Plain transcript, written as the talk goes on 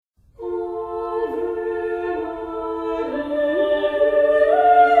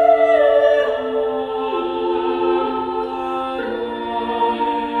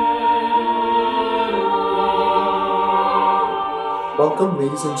Welcome,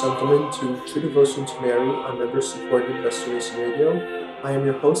 ladies and gentlemen, to True Devotion to Mary on member-supported Restoration Radio. I am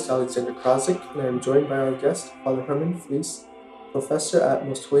your host, Alexander Krazik, and I am joined by our guest, Father Herman Fleece, professor at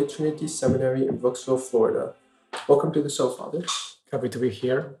Most Holy Trinity Seminary in Brooksville, Florida. Welcome to the show, Father. Happy to be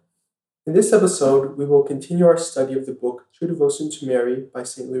here. In this episode, we will continue our study of the book True Devotion to Mary by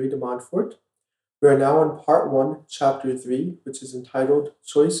St. Louis de Montfort. We are now on Part 1, Chapter 3, which is entitled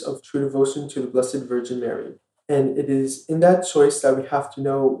Choice of True Devotion to the Blessed Virgin Mary. And it is in that choice that we have to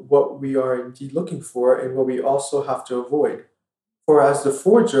know what we are indeed looking for and what we also have to avoid. For as the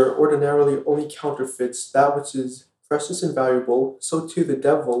forger ordinarily only counterfeits that which is precious and valuable, so too the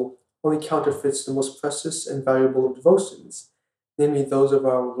devil only counterfeits the most precious and valuable of devotions, namely those of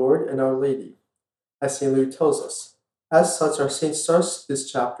our Lord and Our Lady, as St. Louis tells us. As such, our saint starts this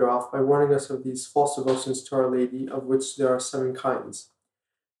chapter off by warning us of these false devotions to Our Lady, of which there are 7 kinds: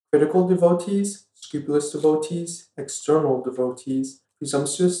 critical devotees, scrupulous devotees, external devotees,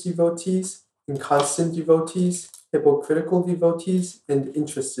 presumptuous devotees, inconstant devotees, hypocritical devotees, and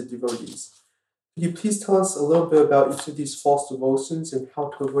interested devotees. Could you please tell us a little bit about each of these false devotions and how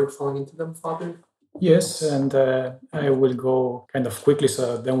to avoid falling into them, Father? Yes, and I will go kind of quickly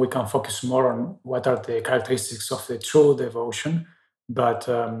so then we can focus more on what are the characteristics of the true devotion. But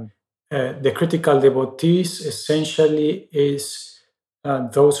the critical devotees essentially is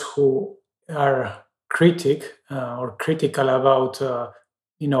those who are or critical about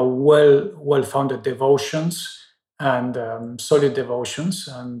well-founded devotions and solid devotions,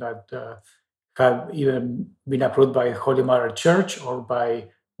 and that have even been approved by Holy Mother Church or by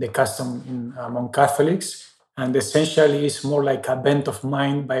the custom among Catholics, and essentially is more like a bent of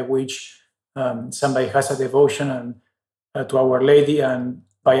mind by which somebody has a devotion to Our Lady, and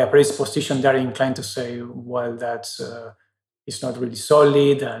by a predisposition they're inclined to say, well, that's it's not really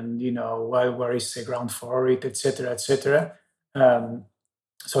solid, and well, where is the ground for it, etc., etc.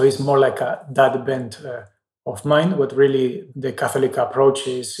 So it's more like that bent of mind. What really the Catholic approach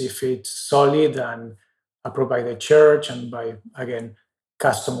is, if it's solid and approved by the Church and by, again,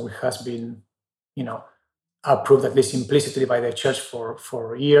 custom, which has been, approved at least implicitly by the Church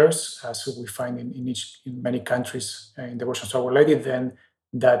for years, as we find in many countries in devotions to Our Lady, then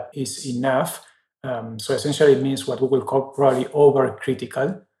that is enough. So essentially, it means what we will call probably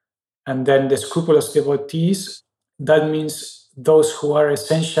overcritical. And then the scrupulous devotees, that means those who are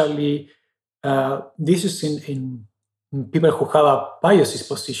essentially, this is in people who have a pious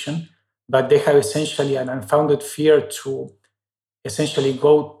disposition, but they have essentially an unfounded fear to essentially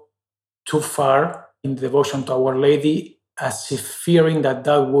go too far in devotion to Our Lady, as if fearing that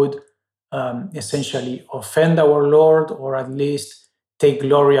would essentially offend our Lord, or at least take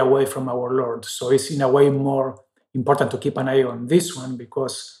glory away from our Lord. So it's in a way more important to keep an eye on this one,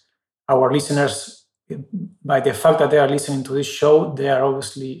 because our listeners, by the fact that they are listening to this show, they are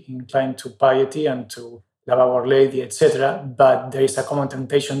obviously inclined to piety and to love Our Lady, etc. But there is a common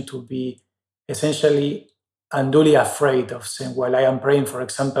temptation to be essentially unduly afraid of saying, well, I am praying, for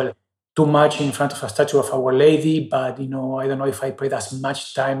example, too much in front of a statue of Our Lady, but I don't know if I prayed as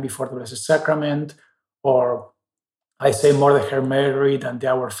much time before the Blessed Sacrament, or I say more the Hail Mary than the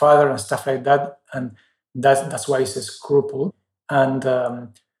Our Father and stuff like that, and that's why it's a scruple. And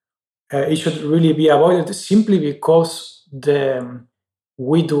it should really be avoided simply because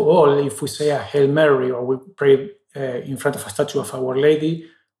we do all, if we say a Hail Mary or we pray in front of a statue of Our Lady,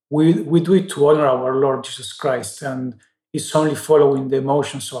 we do it to honor our Lord Jesus Christ, and it's only following the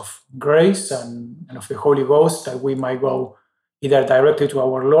motions of grace and of the Holy Ghost that we might go either directly to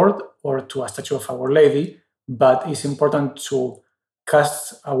our Lord or to a statue of Our Lady. But it's important to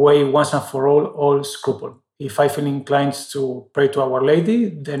cast away once and for all scruple. If I feel inclined to pray to Our Lady,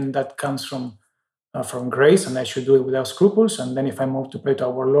 then that comes from grace, and I should do it without scruples. And then if I move to pray to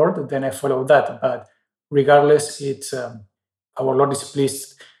our Lord, then I follow that. But regardless, it's our Lord is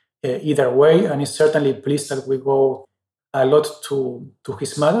pleased either way, and is certainly pleased that we go a lot to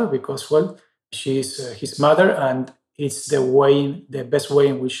His mother, because, well, she is His mother, and it's the best way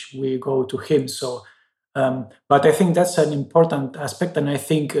in which we go to Him. So, but I think that's an important aspect, and I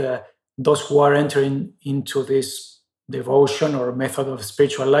think those who are entering into this devotion or method of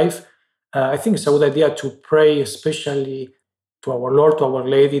spiritual life, I think it's a good idea to pray, especially to our Lord, to Our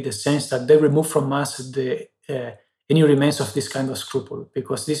Lady, the sense that they remove from us any remains of this kind of scruple,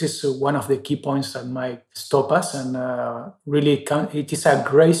 because this is one of the key points that might stop us, and really it is a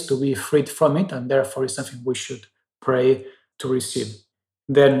grace to be freed from it, and therefore it's something we should pray to receive.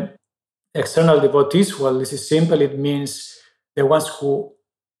 Then external devotees, well, this is simple. It means the ones who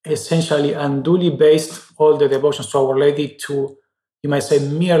essentially unduly based all the devotions to Our Lady to, you might say,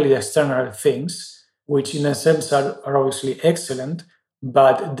 merely external things, which in a sense are obviously excellent,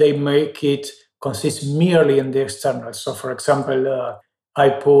 but they make it consist merely in the external. So, for example, I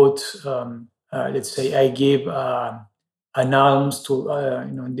put, let's say, I give an alms to,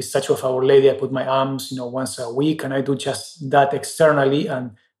 in the statue of Our Lady. I put my alms, once a week, and I do just that externally,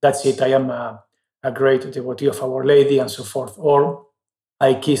 and that's it. I am a great devotee of Our Lady, and so forth. Or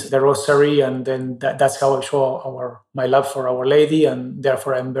I kiss the rosary, and then that's how I show my love for Our Lady, and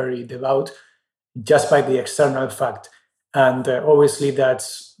therefore I'm very devout, just by the external fact. And obviously,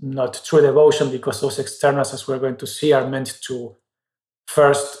 that's not true devotion, because those externals, as we're going to see, are meant to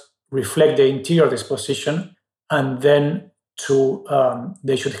first reflect the interior disposition, and then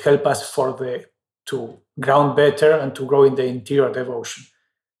they should help us to ground better and to grow in the interior devotion.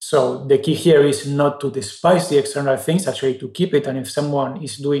 So the key here is not to despise the external things, actually to keep it. And if someone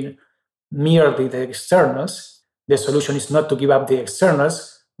is doing merely the externals, the solution is not to give up the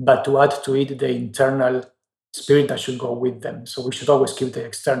externals, but to add to it the internal spirit that should go with them. So we should always keep the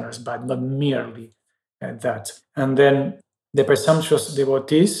externals, but not merely that. And then the presumptuous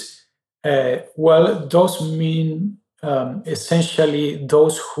devotees, those mean essentially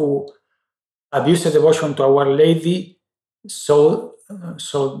those who abuse the devotion to Our Lady, so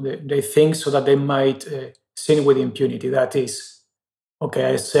they think so that they might sin with impunity. That is, okay,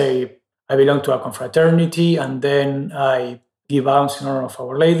 I say I belong to a confraternity, and then I give alms in honor of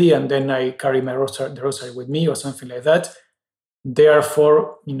Our Lady, and then I carry the rosary with me, or something like that.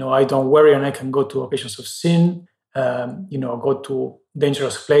 Therefore, I don't worry, and I can go to occasions of sin, go to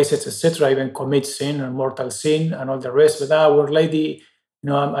dangerous places, etc., even commit sin and mortal sin and all the rest. But Our Lady,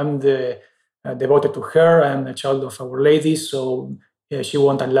 I'm the devoted to her. I'm a child of Our Lady, so she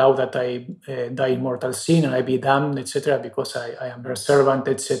won't allow that I die in mortal sin and I be damned, etc., because I am her servant,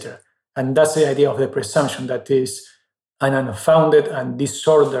 etc. And that's the idea of the presumption, that is an unfounded and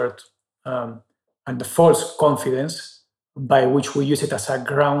disordered and the false confidence by which we use it as a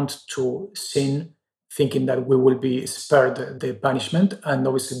ground to sin, thinking that we will be spared the punishment. And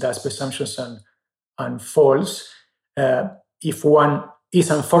obviously that's presumptions and false. If one is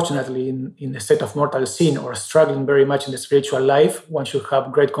unfortunately in a state of mortal sin or struggling very much in the spiritual life, one should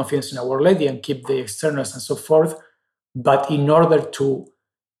have great confidence in Our Lady and keep the externals and so forth. But in order to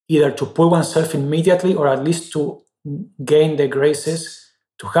either to pull oneself immediately, or at least to gain the graces,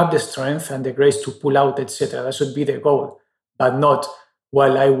 to have the strength and the grace to pull out, etc., that should be the goal. But not,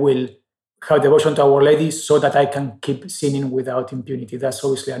 I will have devotion to Our Lady so that I can keep sinning without impunity. That's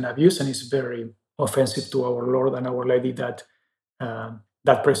obviously an abuse, and it's very offensive to our Lord and Our Lady, that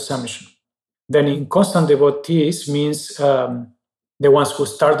presumption. Then inconstant devotees means the ones who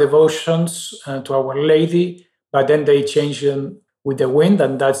start devotions to Our Lady, but then they change them with the wind,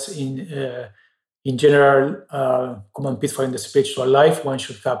 and that's in general common pitfall in the spiritual life. One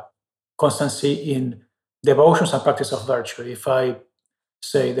should have constancy in devotions and practice of virtue. If I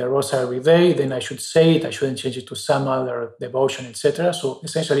say the rosary every day, then I should say it. I shouldn't change it to some other devotion, etc. So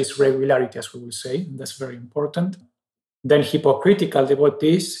essentially, it's regularity, as we will say. That's very important. Then hypocritical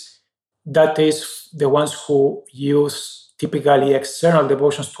devotees, that is the ones who use typically external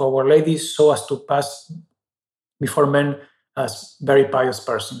devotions to Our Lady so as to pass before men as very pious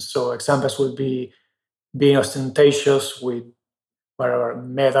persons. So examples would be being ostentatious with whatever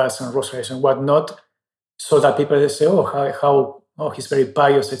medals and rosaries and whatnot, so that people say, he's very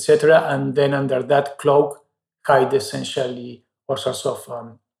pious, etc. And then under that cloak hide essentially all sorts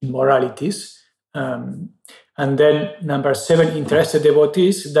of immoralities. And then number 7, interested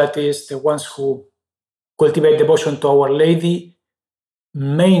devotees, that is the ones who cultivate devotion to Our Lady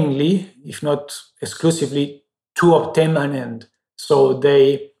mainly, if not exclusively, to obtain an end. So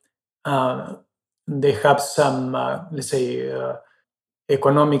they have some, let's say,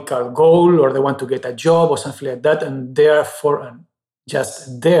 economical goal, or they want to get a job or something like that, and therefore,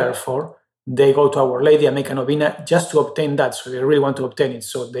 they go to Our Lady and make a novena just to obtain that. So they really want to obtain it.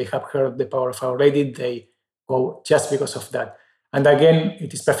 So they have heard the power of Our Lady, they go just because of that. And again,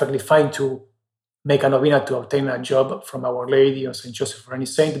 it is perfectly fine to make a novena to obtain a job from Our Lady or St. Joseph or any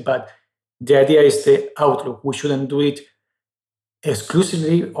saint, but the idea is the outlook. We shouldn't do it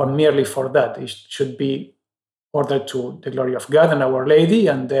exclusively or merely for that. It should be ordered to the glory of God and Our Lady,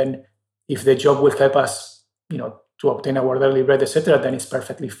 and then if the job will help us, to obtain our daily bread, etc., then it's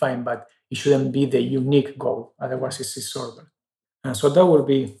perfectly fine, but it shouldn't be the unique goal, otherwise it's disorder. And so that will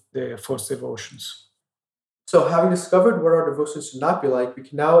be the false devotions. So having discovered what our devotions should not be like, we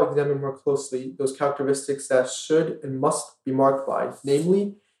can now examine more closely those characteristics that should and must be marked by.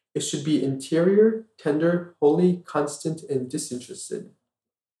 Namely, it should be interior, tender, holy, constant, and disinterested.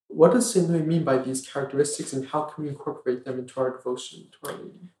 What does St. Louis mean by these characteristics, and how can we incorporate them into our devotion to Our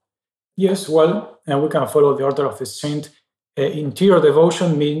Lady? Yes, and we can follow the order of the saint. Interior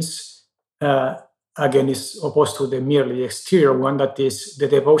devotion means, again, is opposed to the merely exterior one, that is the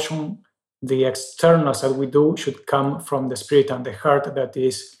devotion, the externals that we do should come from the spirit and the heart, that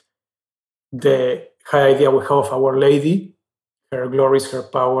is the high idea we have of Our Lady, her glories, her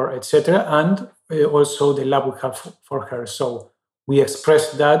power, etc., and also the love we have for her. So we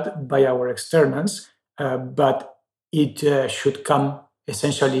express that by our externals, but it should come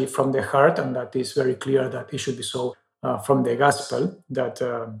essentially from the heart, and that is very clear that it should be so from the gospel, that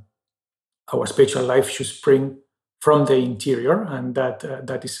our spiritual life should spring from the interior, and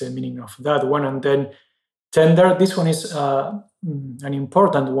that is the meaning of that one. And then tender, this one is an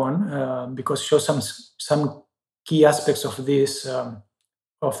important one because it shows some key aspects of this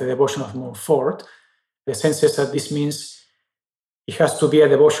of the devotion of Montfort. The sense is that this means it has to be a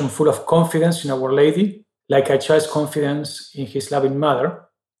devotion full of confidence in Our Lady, like a child's confidence in his loving mother.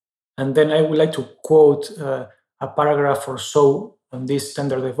 And then I would like to quote a paragraph or so on this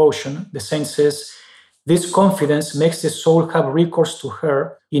tender devotion. The saint says, "This confidence makes the soul have recourse to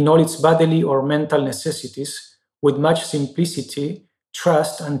her in all its bodily or mental necessities with much simplicity,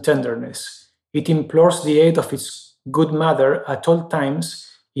 trust, and tenderness. It implores the aid of its good mother at all times,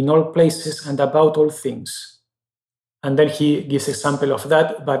 in all places, and about all things." And then he gives example of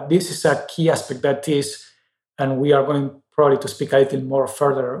that, but this is a key aspect that is, and we are going probably to speak a little more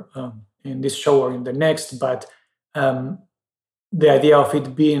further in this show or in the next, but the idea of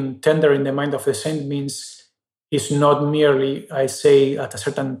it being tender in the mind of the saint means it's not merely I say at a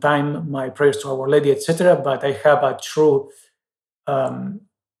certain time my prayers to Our Lady, etc., but I have a true,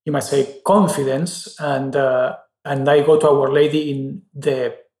 you might say, confidence, and I go to Our Lady in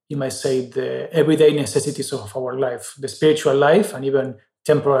the, you might say, the everyday necessities of our life, the spiritual life, and even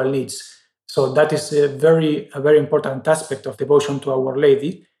temporal needs. So that is a very important aspect of devotion to Our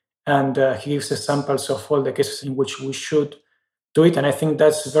Lady, and he gives examples of all the cases in which we should do it, and I think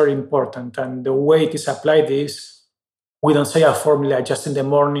that's very important. And the way it is applied is, we don't say a formula just in the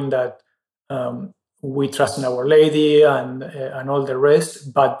morning that we trust in Our Lady and all the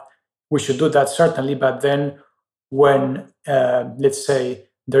rest, but we should do that certainly. But then when, let's say,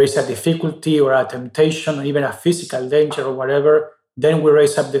 there is a difficulty or a temptation or even a physical danger or whatever, then we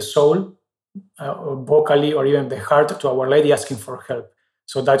raise up the soul vocally or even the heart to Our Lady asking for help.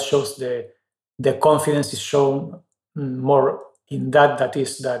 So that shows the confidence is shown more in that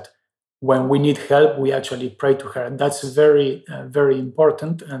is that when we need help, we actually pray to her. And that's very, very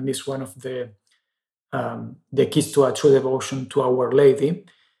important, and is one of the keys to a true devotion to Our Lady.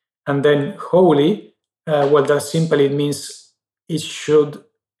 And then holy, well, that simply means it should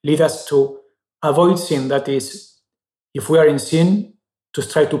lead us to avoid sin. That is, if we are in sin, to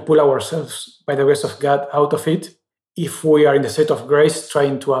try to pull ourselves by the grace of God out of it. If we are in the state of grace,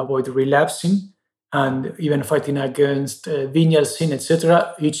 trying to avoid relapsing and even fighting against venial sin,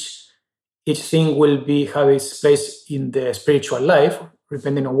 etc. Each thing will have its place in the spiritual life,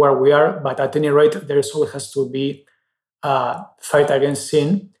 depending on where we are. But at any rate, there always has to be a fight against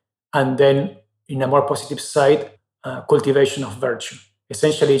sin, and then in a more positive side, cultivation of virtue.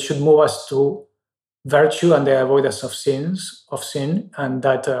 Essentially, it should move us to virtue and the avoidance of sin, and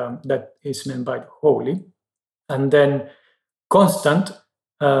that is meant by holy. And then constant.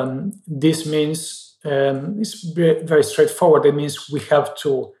 This means it's very straightforward. It means we have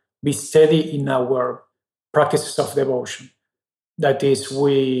to be steady in our practices of devotion. That is,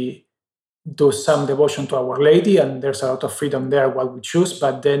 we do some devotion to Our Lady, and there's a lot of freedom there what we choose,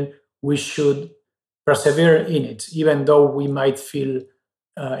 but then we should persevere in it, even though we might feel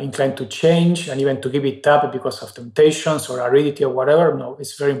inclined to change and even to give it up because of temptations or aridity or whatever. No,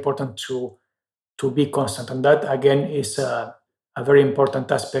 it's very important to be constant, and that again is a very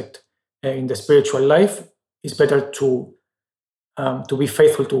important aspect in the spiritual life. It's better to be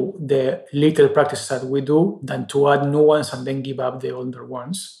faithful to the little practices that we do than to add new ones and then give up the older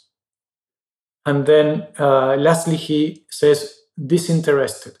ones. And then lastly, he says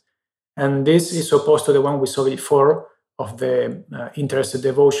disinterested. And this is opposed to the one we saw before of the interested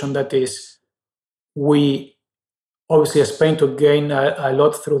devotion. That is, we obviously aspire to gain a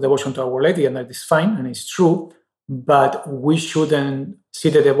lot through devotion to Our Lady, and that is fine and it's true, but we shouldn't see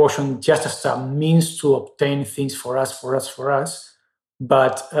the devotion just as a means to obtain things for us,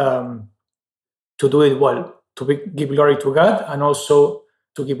 but to do it well, give glory to God, and also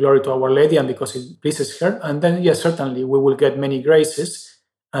to give glory to Our Lady, and because it pleases her. And then, yes, certainly we will get many graces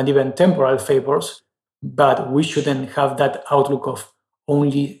and even temporal favors, but we shouldn't have that outlook of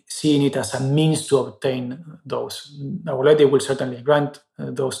only seeing it as a means to obtain those. Our Lady will certainly grant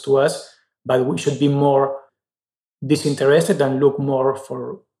those to us, but we should be more disinterested and look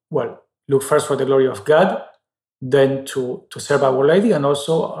first for the glory of God, then to serve Our Lady, and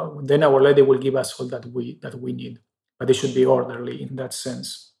also then Our Lady will give us all that we need. But it should be orderly in that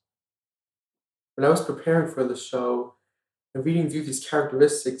sense. When I was preparing for the show and reading through these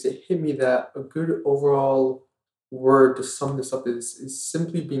characteristics, it hit me that a good overall word to sum this up is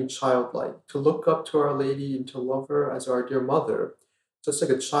simply being childlike, to look up to Our Lady and to love her as our dear mother. Just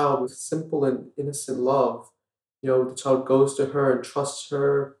like a child with simple and innocent love, the child goes to her and trusts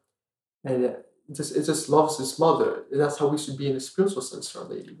her, and it just loves its mother. And that's how we should be in a spiritual sense to Our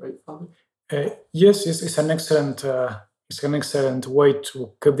Lady, right, Father? Yes, it's an excellent way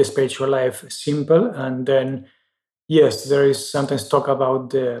to keep the spiritual life simple. And then, yes, there is sometimes talk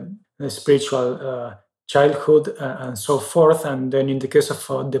about the spiritual childhood and so forth. And then, in the case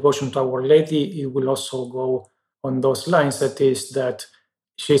of devotion to Our Lady, it will also go on those lines. That is, that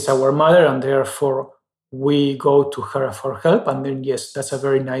she's our mother, and therefore we go to her for help. And then, yes, that's a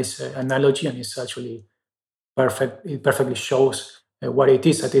very nice analogy, and it's actually perfect. It perfectly shows what it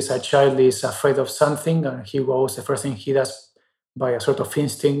is. That is, a child is afraid of something, and he goes. The first thing he does, by a sort of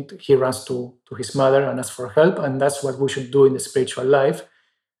instinct, he runs to his mother and asks for help, and that's what we should do in the spiritual life.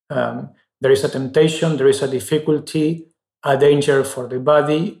 There is a temptation, there is a difficulty, a danger for the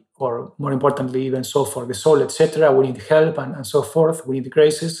body, or more importantly, even so for the soul, etc. We need help and so forth. We need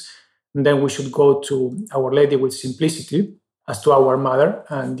graces. And then we should go to Our Lady with simplicity, as to our mother,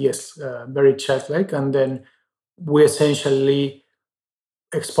 and yes, very childlike. And then we essentially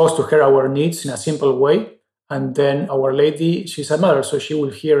expose to her our needs in a simple way. And then Our Lady, she's a mother, so she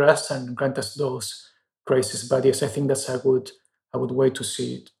will hear us and grant us those graces. But yes, I think that's a good way to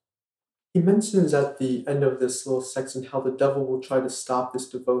see it. He mentions at the end of this little section how the devil will try to stop this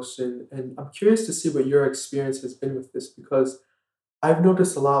devotion, and I'm curious to see what your experience has been with this because I've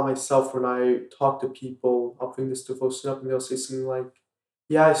noticed a lot myself when I talk to people. I'll bring this devotion up and they'll say something like,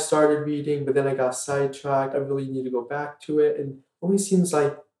 "Yeah, I started reading, but then I got sidetracked. I really need to go back to it." And it always seems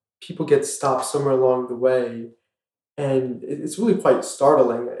like people get stopped somewhere along the way, and it's really quite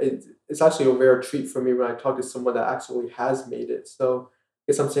startling. It's actually a rare treat for me when I talk to someone that actually has made it. So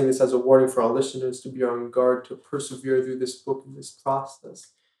I guess I'm saying this as a warning for our listeners to be on guard to persevere through this book and this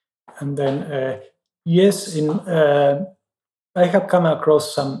process. And then, yes, I have come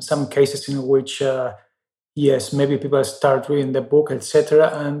across some cases in which, yes, maybe people start reading the book,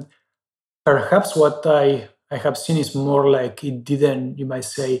 etc. And perhaps what I have seen is more like it didn't, you might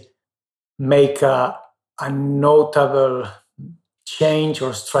say, make a notable change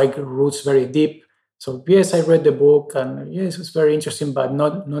or strike roots very deep. So yes, I read the book, and yes, it's very interesting, but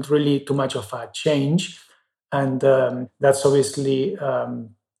not really too much of a change. And that's obviously,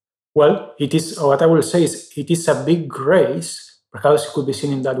 well, it is. What I will say is, it is a big grace. Perhaps it could be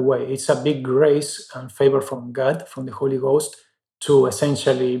seen in that way. It's a big grace and favor from God, from the Holy Ghost, to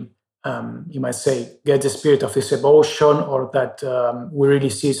essentially, you might say, get the spirit of this devotion, or that we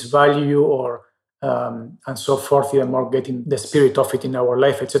really see its value, or and so forth. Even more, getting the spirit of it in our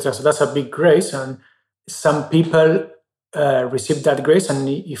life, etc. So that's a big grace, and some people receive that grace, and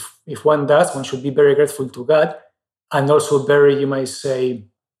if one does, one should be very grateful to God, and also very, you might say,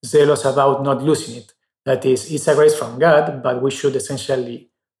 zealous about not losing it. That is, it's a grace from God, but we should essentially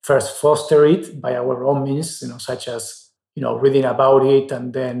first foster it by our own means, such as reading about it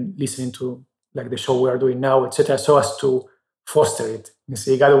and then listening to like the show we are doing now, etc., so as to foster it. You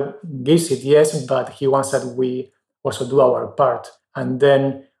see, God gives it, yes, but He wants that we also do our part. And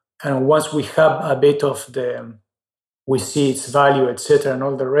once we have a bit of we see its value, etc., and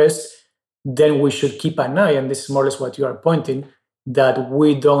all the rest, then we should keep an eye, and this is more or less what you are pointing, that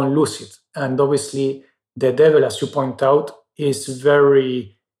we don't lose it. And obviously, the devil, as you point out, is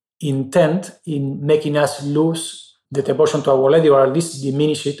very intent in making us lose the devotion to Our Lady, or at least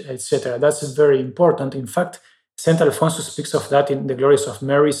diminish it, etc. That's very important. In fact, Saint Alfonso speaks of that in the Glories of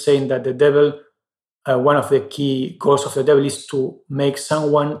Mary, saying that the devil, one of the key goals of the devil is to make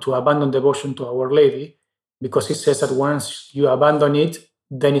someone to abandon devotion to Our Lady, because he says that once you abandon it,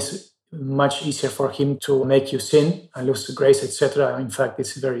 then it's much easier for him to make you sin and lose grace, etc. In fact,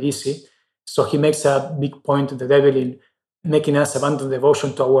 it's very easy. So he makes a big point, the devil, in making us abandon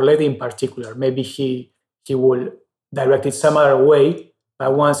devotion to Our Lady in particular. Maybe he will direct it some other way,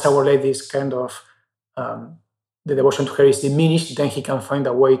 but once Our Lady is kind of, the devotion to her is diminished, then he can find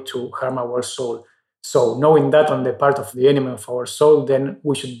a way to harm our soul. So knowing that on the part of the enemy of our soul, then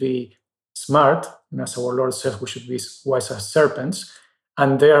we should be smart, and as our Lord says, we should be wise as serpents,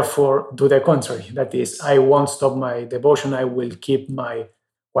 and therefore do the contrary. That is, I won't stop my devotion, I will keep my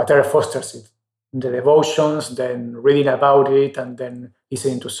whatever fosters it. The devotions, then reading about it, and then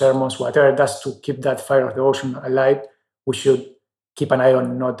listening to sermons, whatever it does to keep that fire of devotion alive, we should keep an eye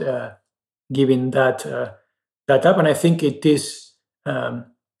on not giving that that up. And I think it is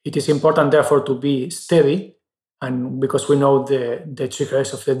important, therefore, to be steady. And because we know the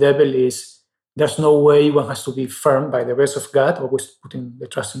trickeries of the devil is there's no way one has to be firm by the grace of God, always putting the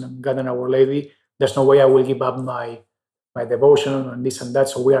trust in God and Our Lady. There's no way I will give up my devotion and this and that.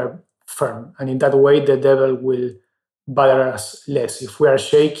 So we are firm. And in that way, the devil will bother us less. If we are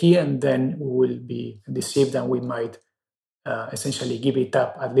shaky, and then we will be deceived and we might essentially give it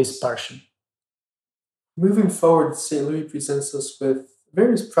up, at least partially. Moving forward, St. Louis presents us with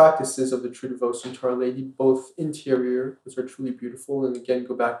various practices of the true devotion to Our Lady, both interior, which are truly beautiful, and again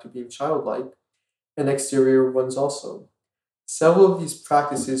go back to being childlike, and exterior ones also. Several of these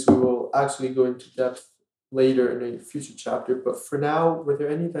practices we will actually go into depth later in a future chapter, but for now, were there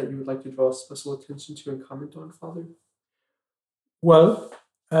any that you would like to draw special attention to and comment on, Father? Well,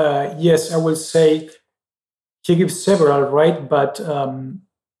 yes, I will say he gives several, right? But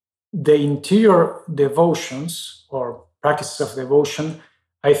the interior devotions or practices of devotion,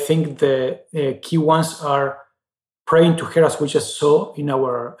 I think the key ones are praying to her as we just saw in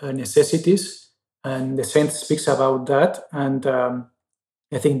our necessities. And the saint speaks about that. And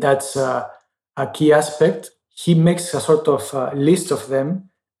I think that's a key aspect. He makes a sort of list of them.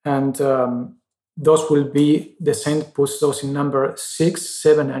 And those will be, the saint puts those in number 6,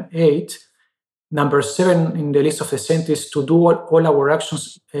 7, and 8. Number 7 in the list of the saint is to do all our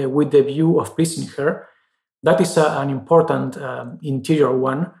actions with the view of pleasing her. That is an important interior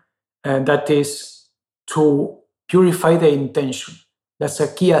one, and that is to purify the intention. That's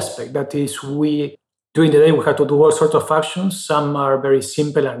a key aspect. That is, during the day we have to do all sorts of actions. Some are very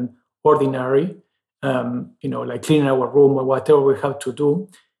simple and ordinary, like cleaning our room or whatever we have to do.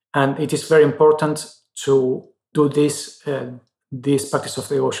 And it is very important to do this practice of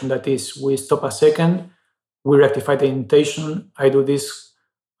devotion. That is, we stop a second, we rectify the intention. I do this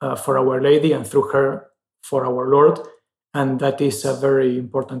for Our Lady, and through her for our Lord. And that is a very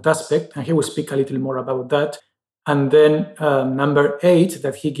important aspect. And he will speak a little more about that. And then number 8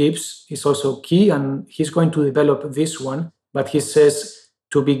 that he gives is also key, and he's going to develop this one. But he says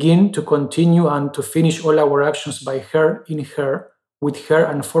to begin, to continue, and to finish all our actions by her, in her, with her,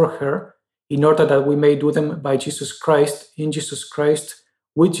 and for her, in order that we may do them by Jesus Christ, in Jesus Christ,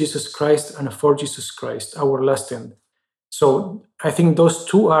 with Jesus Christ, and for Jesus Christ, our last end. So I think those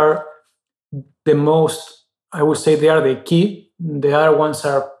two are the most, I would say they are the key. The other ones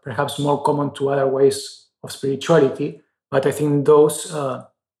are perhaps more common to other ways of spirituality, but I think those are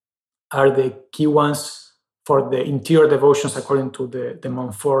the key ones for the interior devotions according to the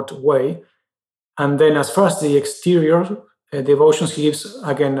Montfort way. And then as far as the exterior devotions, he gives,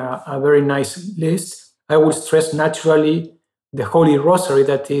 again, a very nice list. I will stress naturally the Holy Rosary.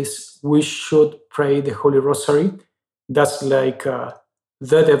 That is, we should pray the Holy Rosary. That's like the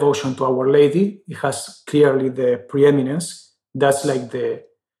devotion to Our Lady. It has clearly the preeminence. That's like the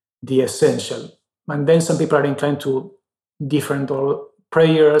essential. And then some people are inclined to different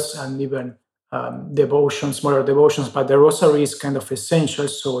prayers and even devotions, smaller devotions, but the Rosary is kind of essential,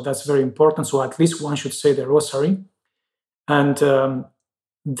 so that's very important. So at least one should say the Rosary. And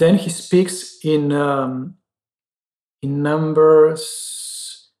then he speaks in number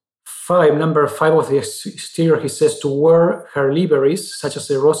 5 of the exterior, he says to wear her liveries, such as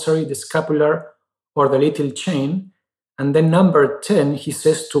the rosary, the scapular, or the little chain. And then number 10, he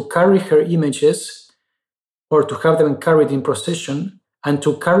says to carry her images, or to have them carried in procession, and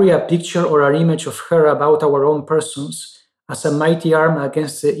to carry a picture or an image of her about our own persons as a mighty arm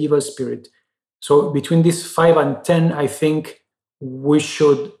against the evil spirit. So between these 5 and 10, I think we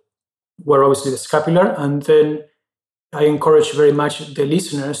should wear obviously the scapular, and then I encourage very much the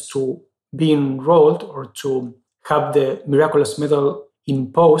listeners to be enrolled or to have the miraculous medal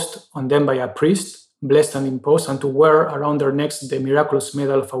imposed on them by a priest, blessed and imposed, and to wear around their necks the miraculous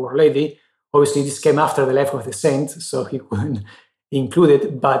medal of Our Lady. Obviously, this came after the life of the saint, so he couldn't include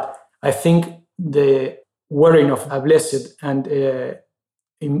it, but I think the wearing of a blessed and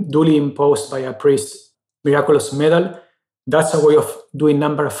duly imposed by a priest miraculous medal, that's a way of doing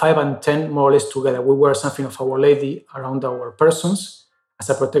number 5 and 10 more or less together. We wear something of Our Lady around our persons as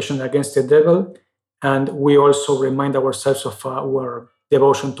a protection against the devil, and we also remind ourselves of our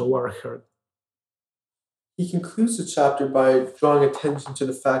devotion toward her. He concludes the chapter by drawing attention to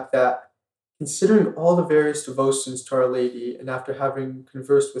the fact that, considering all the various devotions to Our Lady, and after having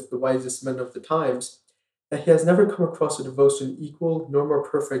conversed with the wisest men of the times, that he has never come across a devotion equal nor more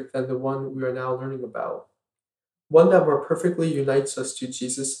perfect than the one we are now learning about. One that more perfectly unites us to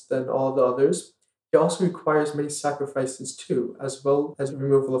Jesus than all the others. He also requires many sacrifices too, as well as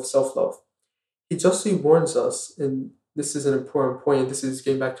removal of self-love. He justly warns us, and this is an important point, and this is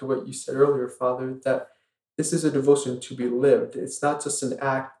getting back to what you said earlier, Father, that this is a devotion to be lived. It's not just an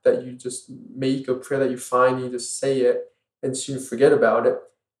act that you just make, a prayer that you find, you just say it, and soon forget about it.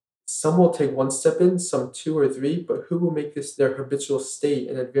 Some will take one step in, some two or three, but who will make this their habitual state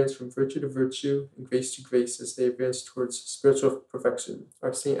and advance from virtue to virtue and grace to grace as they advance towards spiritual perfection?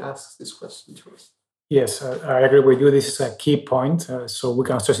 Our saint asks this question to us. Yes, I agree with you. This is a key point. So we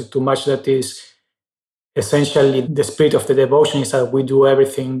cannot stress it too much. That is essentially the spirit of the devotion is that we do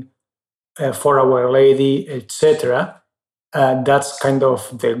everything for Our Lady, etc. That's kind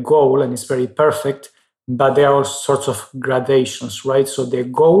of the goal, and it's very perfect. But there are all sorts of gradations, right? So the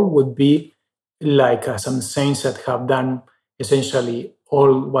goal would be like some saints that have done essentially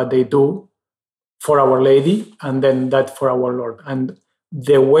all what they do for Our Lady, and then that for our Lord. And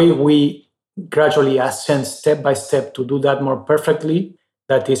the way we gradually ascend step by step to do that more perfectly,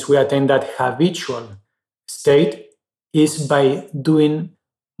 that is, we attain that habitual state, is by doing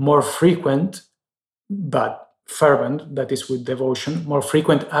more frequent but fervent, that is with devotion, more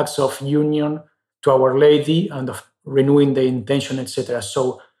frequent acts of union to Our Lady and of renewing the intention, etc.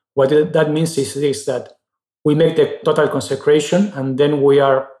 So what that means is that we make the total consecration, and then we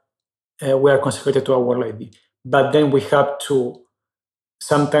are consecrated to Our Lady. But then we have to,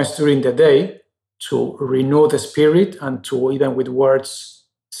 sometimes during the day, to renew the spirit and to, even with words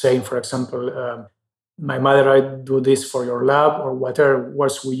saying, for example, my mother, I do this for your love, or whatever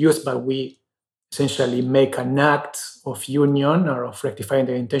words we use, but we essentially make an act of union or of rectifying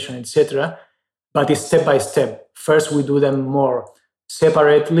the intention, etc. But it's step by step. First, we do them more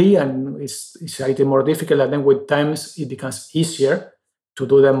separately, and it's a little more difficult, and then with times it becomes easier to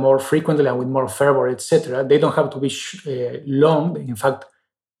do them more frequently and with more fervor, etc. They don't have to be long. In fact,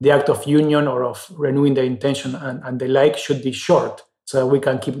 the act of union or of renewing the intention and the like should be short so that we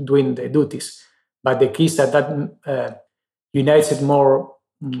can keep doing the duties. But the key is that unites it more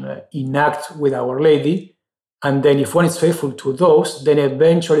in act with Our Lady. And then if one is faithful to those, then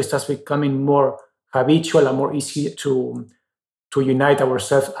eventually it starts becoming more habitual and more easy to unite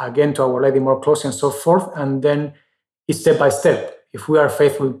ourselves again to Our Lady more closely and so forth. And then it's step by step. If we are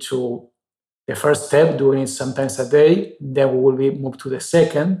faithful to the first step, doing it sometimes a day, then we will be moved to the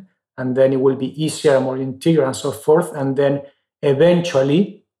second, and then it will be easier and more integral and so forth. And then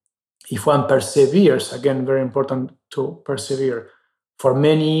eventually, if one perseveres, again, very important to persevere for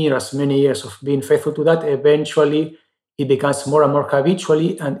many years of being faithful to that, eventually it becomes more and more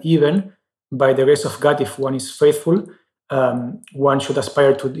habitually, and even by the grace of God, if one is faithful, one should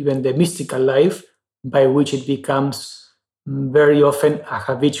aspire to even the mystical life, by which it becomes very often a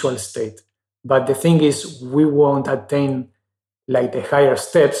habitual state. But the thing is, we won't attain like the higher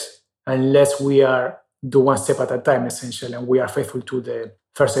steps unless we do one step at a time, essentially, and we are faithful to the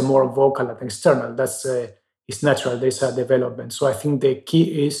first and more vocal and external. That's it's natural. There's a development. So I think the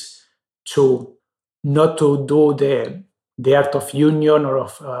key is to not to do the act of union or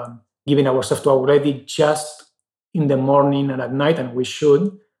of giving ourselves to Our Lady just in the morning and at night, and we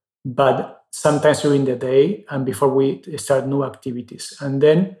should, but sometimes during the day and before we start new activities. And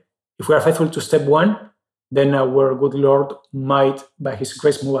then if we are faithful to step one, then our good Lord might, by His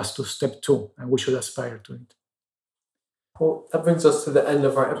grace, move us to step two, and we should aspire to it. Well, that brings us to the end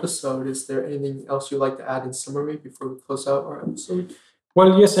of our episode. Is there anything else you'd like to add in summary before we close out our episode?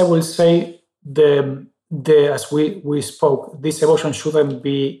 Well, yes, I will say as we spoke, this devotion shouldn't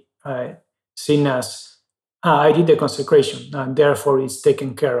be seen as I did the consecration and therefore it's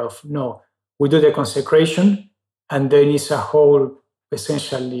taken care of. No, we do the consecration, and then it's a whole,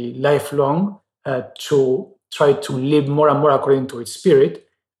 essentially lifelong, to try to live more and more according to its spirit,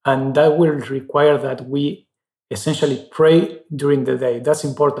 and that will require that we essentially pray during the day. That's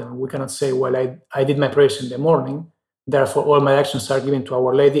important. We cannot say, well, I did my prayers in the morning, therefore all my actions are given to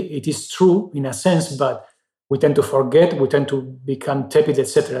Our Lady. It is true in a sense, but we tend to forget, we tend to become tepid,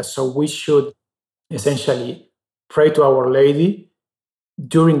 etc. So we should essentially pray to Our Lady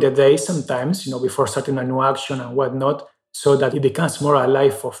during the day sometimes, before starting a new action and whatnot, so that it becomes more a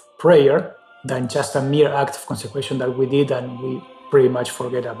life of prayer than just a mere act of consecration that we did and we pretty much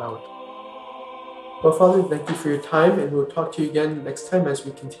forget about. Well, Father, thank you for your time, and we'll talk to you again next time as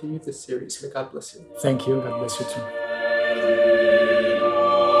we continue this series. May God bless you. Thank you. God bless you too.